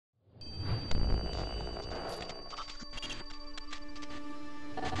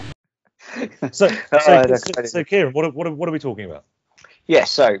So Kieran, what are we talking about? Yeah,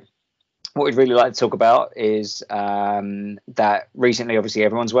 so what we'd really like to talk about is that recently, obviously,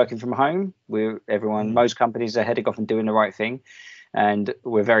 everyone's working from home. Most companies are heading off and doing the right thing. And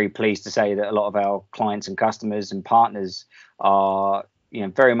we're very pleased to say that a lot of our clients and customers and partners are,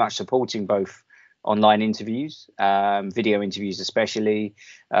 very much supporting both online interviews, video interviews especially,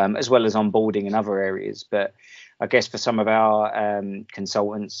 as well as onboarding in other areas. But I guess for some of our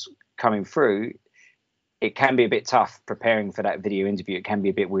consultants coming through, it can be a bit tough preparing for that video interview. It can be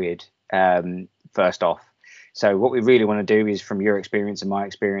a bit weird, first off. So what we really want to do is, from your experience and my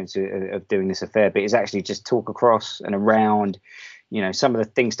experience of doing this a fair bit, is actually just talk across and around, some of the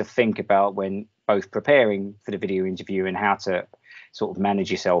things to think about when both preparing for the video interview and how to sort of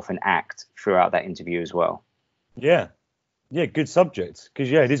manage yourself and act throughout that interview as well. Yeah, good subject,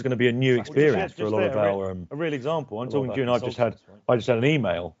 because it is going to be a new experience for a lot of our. A real example. I'm talking to you, and I just had an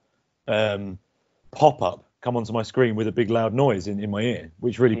email pop up come onto my screen with a big loud noise in my ear,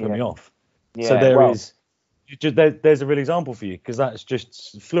 which really put me off. Yeah, so there's a real example for you, because that's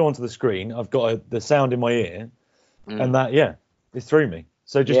just flew onto the screen. I've got the sound in my ear, and that it threw me.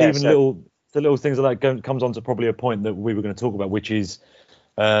 So just little things like that comes on to probably a point that we were going to talk about, which is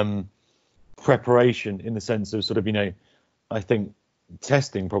preparation, in the sense of sort of, I think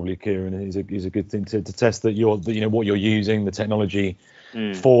testing probably, Kieran, is a good thing to test that what you're using, the technology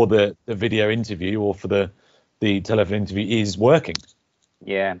for the video interview or for the telephone interview is working.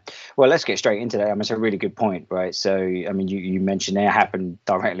 Yeah, well, let's get straight into that. I mean, it's a really good point, right? So, I mean, you mentioned it happened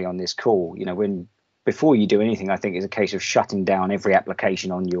directly on this call. Before you do anything, I think it's a case of shutting down every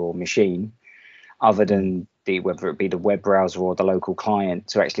application on your machine, other than whether it be the web browser or the local client,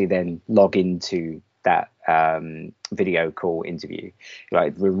 to actually then log into that video call interview.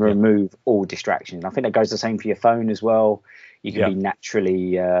 Like, remove all distractions. I think that goes the same for your phone as well. You can be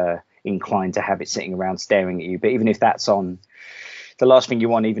naturally inclined to have it sitting around staring at you, but even if that's on, the last thing you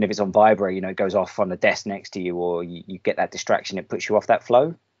want, even if it's on vibrate, it goes off on the desk next to you, or you get that distraction, it puts you off that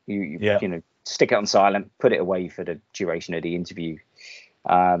flow. You stick it on silent, put it away for the duration of the interview.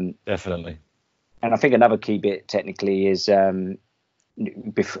 Definitely. And I think another key bit technically is don't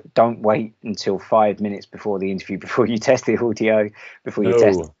wait until 5 minutes before the interview before you test the audio, before you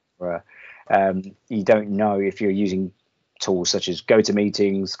test it. You don't know if you're using tools such as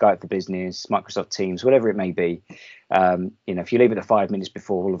GoToMeetings, Skype for Business, Microsoft Teams, whatever it may be. If you leave it at 5 minutes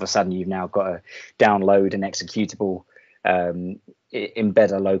before, all of a sudden you've now got to download an executable,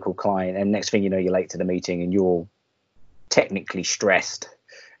 embed a local client, and next thing you know, you're late to the meeting and you're technically stressed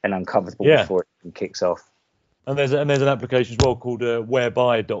and uncomfortable before it kicks off. And there's an application as well called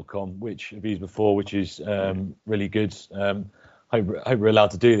whereby.com, which I've used before, which is really good. Hope we're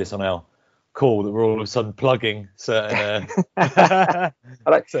allowed to do this on our call, that we're all of a sudden plugging certain. I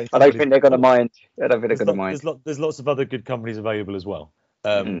don't think they're going to mind. There's lots of other good companies available as well.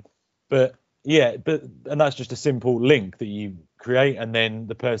 But that's just a simple link that you create, and then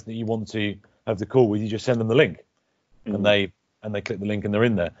the person that you want to have the call with, you just send them the link, and they click the link and they're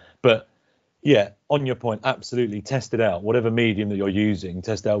in there. But on your point, absolutely test it out. Whatever medium that you're using,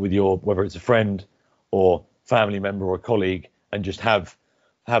 test it out with whether it's a friend or family member or a colleague, and just have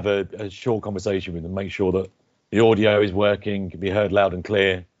a short conversation with them. Make sure that the audio is working, can be heard loud and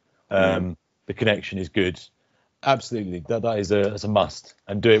clear. The connection is good. Absolutely, that is a must,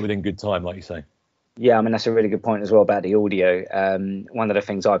 and do it within good time, like you say. Yeah, I mean, that's a really good point as well about the audio. One of the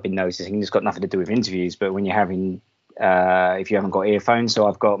things I've been noticing, it's got nothing to do with interviews, but when you're having, if you haven't got earphones, so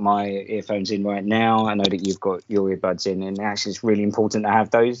I've got my earphones in right now. I know that you've got your earbuds in, and actually it's really important to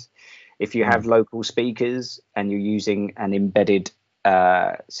have those. If you have local speakers and you're using an embedded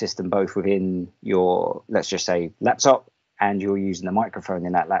system both within your, let's just say, laptop, and you're using the microphone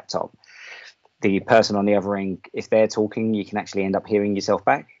in that laptop, the person on the other end, if they're talking, you can actually end up hearing yourself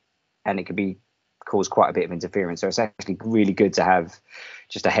back, and it could cause quite a bit of interference. So it's actually really good to have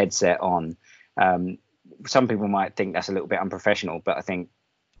just a headset on. Some people might think that's a little bit unprofessional, but I think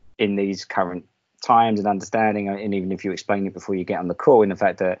in these current times and understanding, and even if you explain it before you get on the call, in the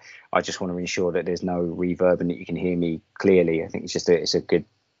fact that I just want to ensure that there's no reverb and that you can hear me clearly, I think it's a good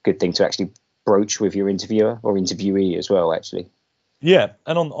thing to actually broach with your interviewer or interviewee as well, actually. Yeah,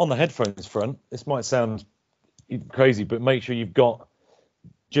 and on the headphones front, this might sound crazy, but make sure you've got,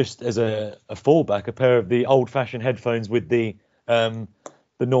 just as a fallback, a pair of the old-fashioned headphones with the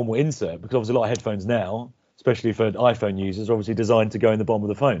normal insert, because obviously a lot of headphones now, especially for iPhone users, are obviously designed to go in the bottom of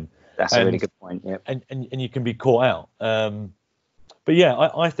the phone. That's a really good point. Yeah, and you can be caught out. But yeah,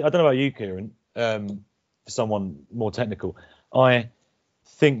 I don't know about you, Kieran. For someone more technical, I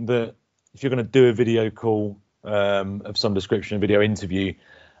think that if you're going to do a video call of some description, a video interview,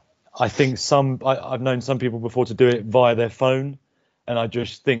 I think I've known some people before to do it via their phone, and I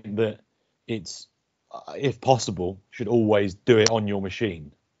just think that it's, if possible, should always do it on your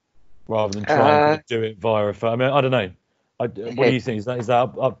machine rather than try and kind of do it via a phone. I mean, I don't know. What do you think? Is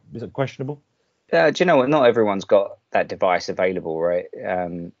that is it questionable? Do you know what? Not everyone's got that device available, right?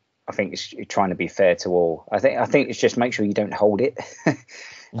 I think it's trying to be fair to all. I think it's just make sure you don't hold it.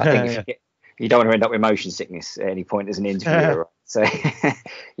 I think you don't want to end up with motion sickness at any point as an interviewer. Right? So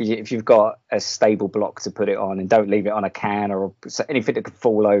if you've got a stable block to put it on, and don't leave it on a can or anything that could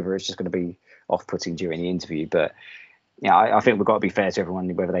fall over, it's just going to be off-putting during the interview. But yeah, I think we've got to be fair to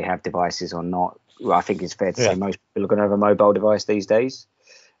everyone, whether they have devices or not. Well, I think it's fair to say most people are going to have a mobile device these days.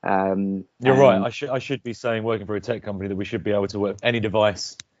 You're right. I should be saying, working for a tech company, that we should be able to work any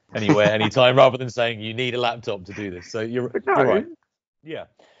device, anywhere, anytime, rather than saying you need a laptop to do this. So you're right. Yeah.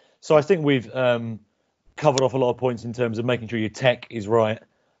 So I think we've covered off a lot of points in terms of making sure your tech is right,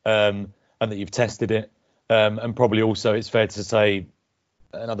 and that you've tested it, and probably also it's fair to say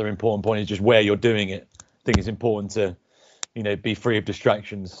another important point is just where you're doing it. I think it's important to, be free of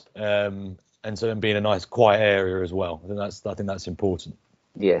distractions, and be in a nice quiet area as well. I think that's important.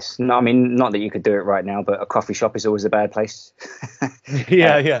 Yes. No, I mean, not that you could do it right now, but a coffee shop is always a bad place.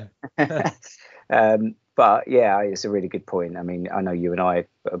 Yeah. But yeah, it's a really good point. I mean, I know you and I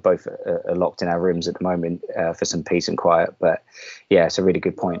are both are locked in our rooms at the moment for some peace and quiet, but yeah, it's a really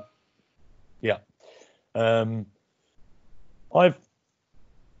good point. Yeah. So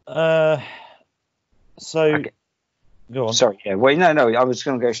go on. Sorry, yeah. Well, no. I was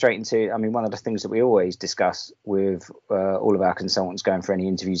going to go straight into. I mean, one of the things that we always discuss with all of our consultants going for any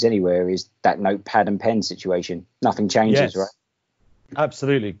interviews anywhere is that notepad and pen situation. Nothing changes, right?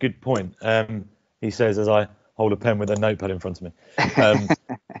 Absolutely, good point. He says as I hold a pen with a notepad in front of me.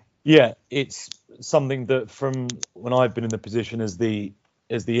 Yeah, it's something that from when I've been in the position as the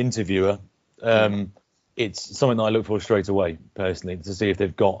interviewer, it's something that I look for straight away personally to see if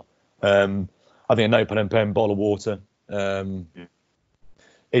they've got. I think a notepad and pen, bottle of water.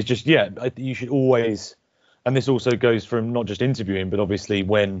 It's just you should always, and this also goes from not just interviewing, but obviously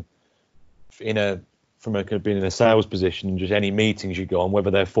when being in a sales position, just any meetings you go on,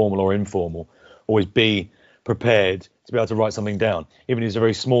 whether they're formal or informal, always be prepared to be able to write something down, even if it's a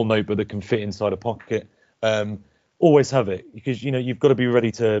very small notebook that can fit inside a pocket. Always have it, because you've got to be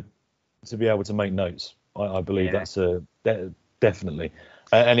ready to be able to make notes. I believe that's definitely,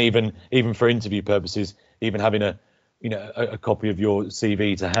 and even for interview purposes, even having a copy of your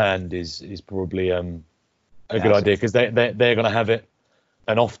CV to hand is probably a good idea, because they're going to have it,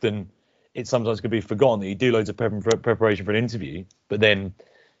 and often it sometimes could be forgotten that you do loads of preparation for an interview, but then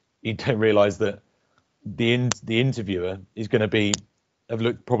you don't realise that the interviewer is going to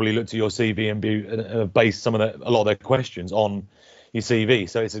probably looked at your CV and based a lot of their questions on your CV.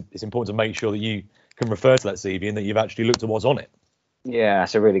 So it's important to make sure that you can refer to that CV and that you've actually looked at what's on it. Yeah,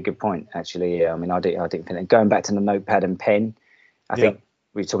 that's a really good point, actually. Yeah, I mean, I didn't think that. Going back to the notepad and pen, I think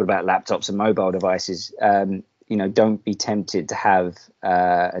we're talking about laptops and mobile devices. Don't be tempted to have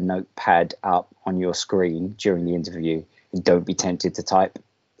a notepad up on your screen during the interview, and don't be tempted to type.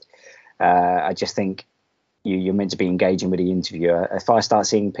 I just think you're meant to be engaging with the interviewer. If I start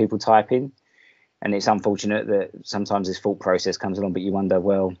seeing people typing, and it's unfortunate that sometimes this thought process comes along, but you wonder,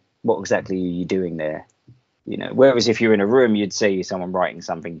 well, what exactly are you doing there? Whereas if you're in a room, you'd see someone writing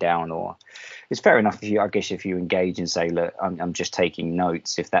something down, or it's fair enough if you engage and say, look, I'm just taking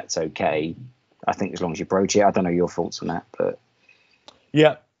notes, if that's okay. I think as long as you broach it. I don't know your thoughts on that, but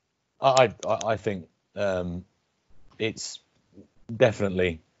yeah, I think it's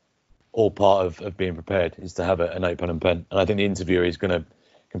definitely all part of being prepared is to have a notepad and pen, and I think the interviewer is going to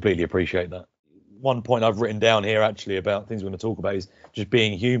completely appreciate that. One point I've written down here actually about things we're going to talk about is just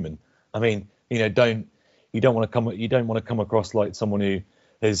being human. I mean, you don't want to come across like someone who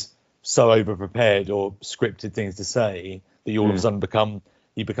is so over prepared or scripted things to say that you all of a sudden become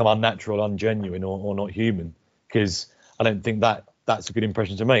unnatural, ungenuine, or not human, because I don't think that's a good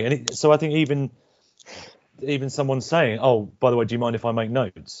impression to make. And so I think even someone saying, oh, by the way, do you mind if I make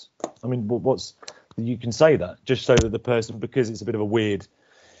notes? I mean, you can say that just so that the person, because it's a bit of a weird,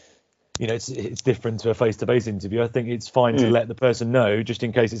 it's different to a face-to-face interview. I think it's fine to let the person know, just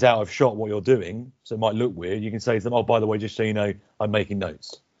in case it's out of shot what you're doing, so it might look weird. You can say to them, oh, by the way, just so you know, I'm making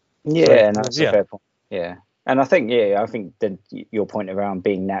notes. Yeah, that's a fair point. Yeah. And I think that your point around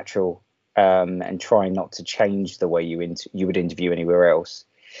being natural, and trying not to change the way you would interview anywhere else.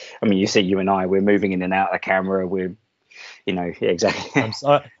 I mean, you see, you and I, we're moving in and out of the camera. We're, exactly.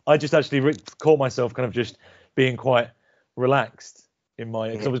 I just actually caught myself kind of just being quite relaxed in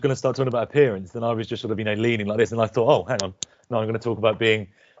my, because I was going to start talking about appearance, then I was just sort of, leaning like this, and I thought, oh, hang on, no, I'm going to talk about being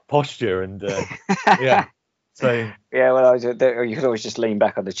posture and yeah. So yeah, well, you could always just lean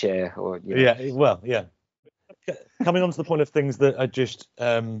back on the chair, or yeah, well, yeah. Coming on to the point of things that are just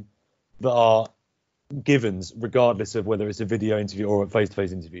that are givens, regardless of whether it's a video interview or a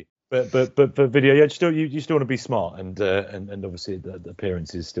face-to-face interview. But for video, you still want to be smart, and obviously the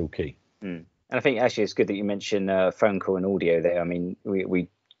appearance is still key. And I think actually it's good that you mentioned phone call and audio there. I mean, we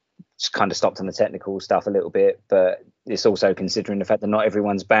just kind of stopped on the technical stuff a little bit, but it's also considering the fact that not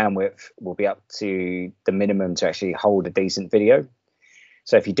everyone's bandwidth will be up to the minimum to actually hold a decent video.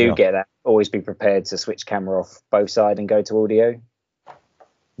 So if you do get that, always be prepared to switch camera off both sides and go to audio.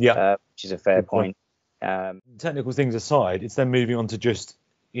 Yeah, which is a fair point. Technical things aside, it's then moving on to just,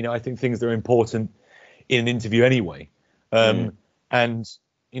 I think things that are important in an interview anyway. And,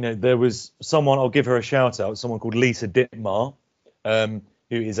 there was someone, I'll give her a shout out, someone called Lisa Dittmar, who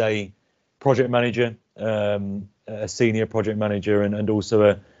is a project manager, a senior project manager, and also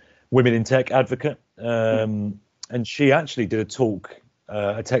a women in tech advocate. And she actually did a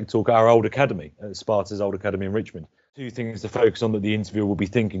tech talk at our old academy, at Sparta's old academy in Richmond. 2 things to focus on that the interviewer will be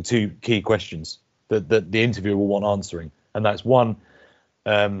thinking, 2 key questions that the interviewer will want answering. And that's 1,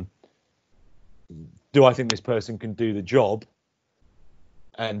 do I think this person can do the job?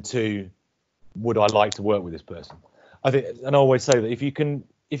 And 2, would I like to work with this person? I think, and I always say that if you can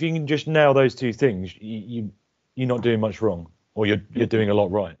just nail those 2 things, you're not doing much wrong, or you're doing a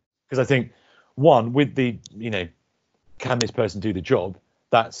lot right. Because I think 1, with the, can this person do the job?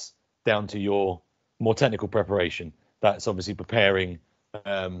 That's down to your more technical preparation. That's obviously preparing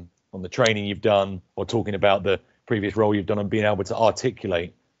on the training you've done, or talking about the previous role you've done, and being able to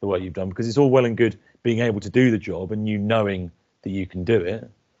articulate the work you've done. Because it's all well and good being able to do the job and knowing that you can do it,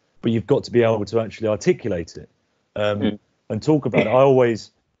 but you've got to be able to actually articulate it and talk about it. I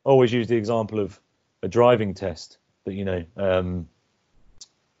always use the example of a driving test that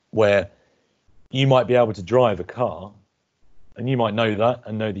where you might be able to drive a car, and you might know that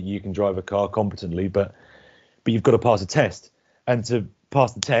and know that you can drive a car competently, but you've got to pass a test, and to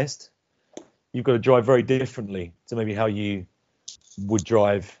pass the test, you've got to drive very differently to maybe how you would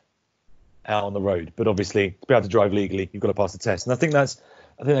drive out on the road. But obviously, to be able to drive legally, you've got to pass the test. And I think that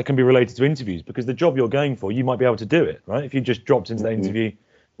can be related to interviews, because the job you're going for, you might be able to do it, right? If you just dropped into that interview,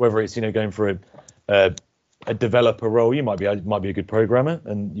 whether it's going for a developer role, you might be a good programmer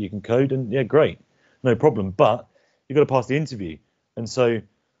and you can code, and yeah, great, no problem. But you've got to pass the interview, and so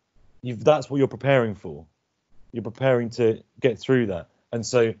that's what you're preparing for. You're preparing to get through that, and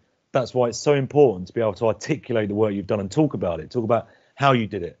so that's why it's so important to be able to articulate the work you've done and talk about it. Talk about how you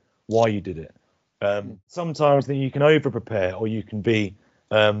did it, why you did it. Sometimes that you can over prepare, or you can be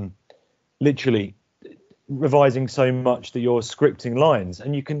literally revising so much that you're scripting lines,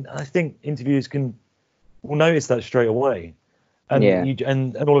 and I think interviewers will notice that straight away, and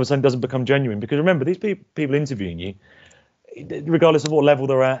and all of a sudden it doesn't become genuine. Because remember, these people interviewing you, regardless of what level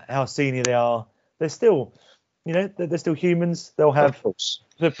they're at, how senior they are, they're still they're still humans. They'll have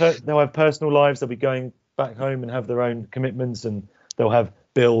personal lives. They'll be going back home and have their own commitments, and they'll have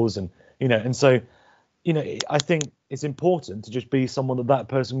bills, and and so I think it's important to just be someone that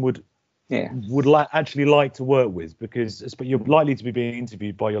person would actually like to work with, because you're likely to be being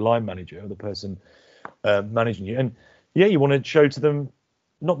interviewed by your line manager, or the person managing you, and you want to show to them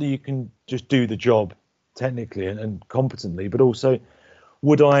not that you can just do the job technically and competently, but also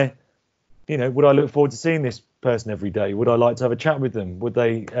would I look forward to seeing this person every day? Would I like to have a chat with them? Would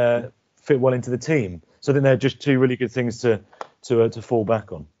they fit well into the team? So I think they're just 2 really good things to fall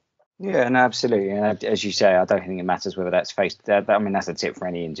back on. Yeah, no, absolutely. And as you say, I don't think it matters whether that's I mean, that's a tip for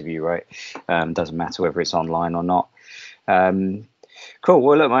any interview, right? Doesn't matter whether it's online or not. Cool.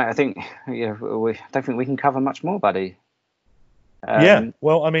 Well, look, mate, I think I don't think we can cover much more, buddy.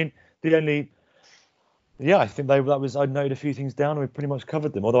 Well, I mean, I think I noted a few things down, and we pretty much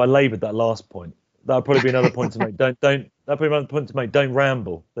covered them. Although I laboured that last point. That would probably be another point to make. Don't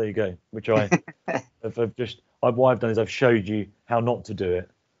ramble. There you go. Which what I've done is I've showed you how not to do it,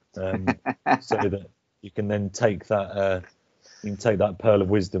 so that you can then take that pearl of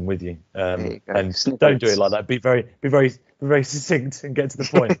wisdom with you, and don't do it like that. Be very succinct and get to the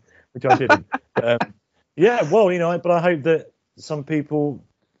point, which I didn't. But I hope that some people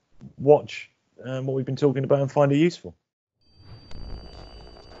watch what we've been talking about and find it useful.